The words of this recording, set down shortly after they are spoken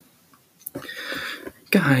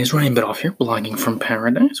Guys, Ryan Bidoff here, blogging from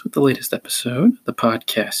paradise with the latest episode of the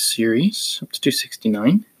podcast series, up to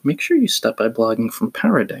 269. Make sure you stop by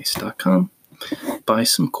bloggingfromparadise.com, buy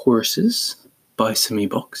some courses, buy some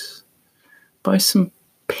ebooks, buy some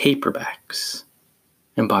paperbacks,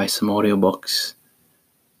 and buy some audiobooks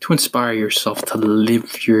to inspire yourself to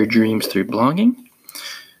live your dreams through blogging.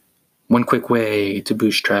 One quick way to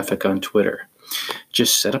boost traffic on Twitter: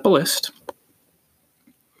 just set up a list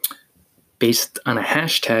based on a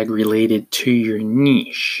hashtag related to your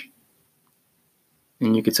niche.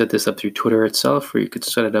 And you could set this up through Twitter itself, or you could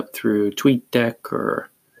set it up through TweetDeck, or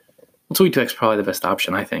TweetDeck's probably the best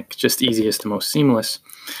option, I think. Just easiest and most seamless.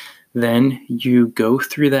 Then you go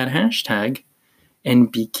through that hashtag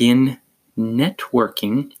and begin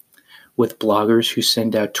networking with bloggers who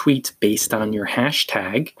send out tweets based on your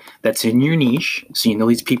hashtag that's in your niche. So you know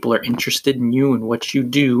these people are interested in you and what you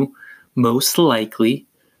do, most likely.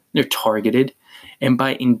 They're targeted. And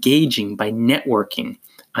by engaging, by networking,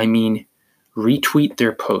 I mean retweet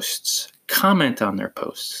their posts, comment on their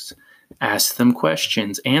posts, ask them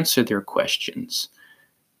questions, answer their questions,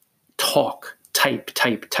 talk, type.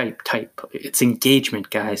 It's engagement,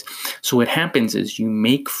 guys. So what happens is you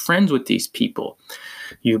make friends with these people.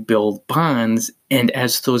 You build bonds, and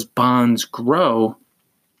as those bonds grow,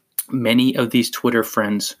 many of these Twitter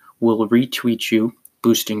friends will retweet you,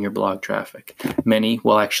 boosting your blog traffic. Many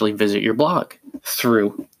will actually visit your blog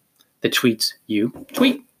through the tweets you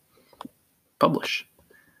tweet, publish.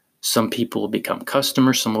 Some people will become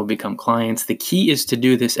customers, some will become clients. The key is to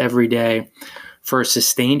do this every day for a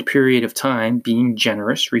sustained period of time, being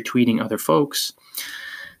generous, retweeting other folks.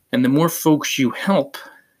 And the more folks you help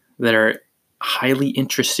that are highly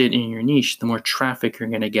interested in your niche, the more traffic you're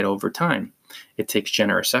going to get over time. It takes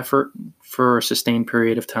generous effort for a sustained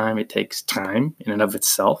period of time. It takes time in and of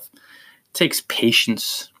itself. It takes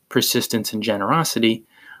patience, persistence, and generosity,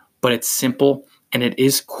 but it's simple and it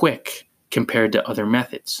is quick compared to other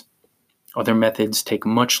methods. Other methods take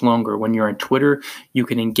much longer. When you're on Twitter, you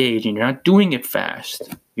can engage and you're not doing it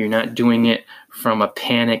fast. You're not doing it from a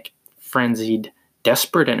panic, frenzied,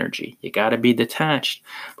 desperate energy. You got to be detached.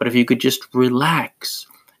 But if you could just relax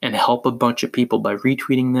and help a bunch of people by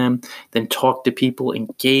retweeting them, then talk to people,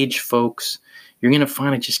 engage folks, you're going to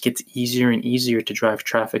find it just gets easier and easier to drive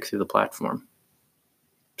traffic through the platform.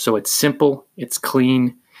 So it's simple, it's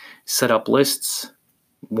clean. Set up lists,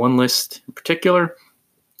 one list in particular,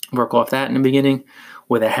 work off that in the beginning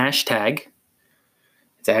with a hashtag.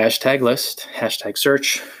 It's a hashtag list, hashtag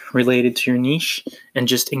search related to your niche, and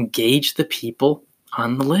just engage the people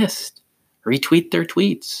on the list. Retweet their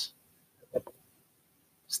tweets.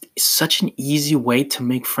 It's such an easy way to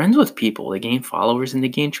make friends with people. They gain followers and they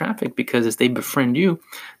gain traffic because as they befriend you,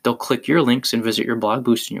 they'll click your links and visit your blog,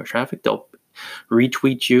 boosting your traffic. They'll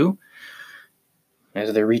retweet you.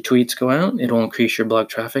 As their retweets go out, it'll increase your blog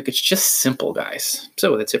traffic. It's just simple, guys.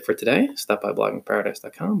 So that's it for today. Stop by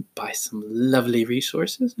bloggingparadise.com, buy some lovely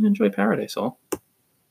resources, and enjoy paradise all.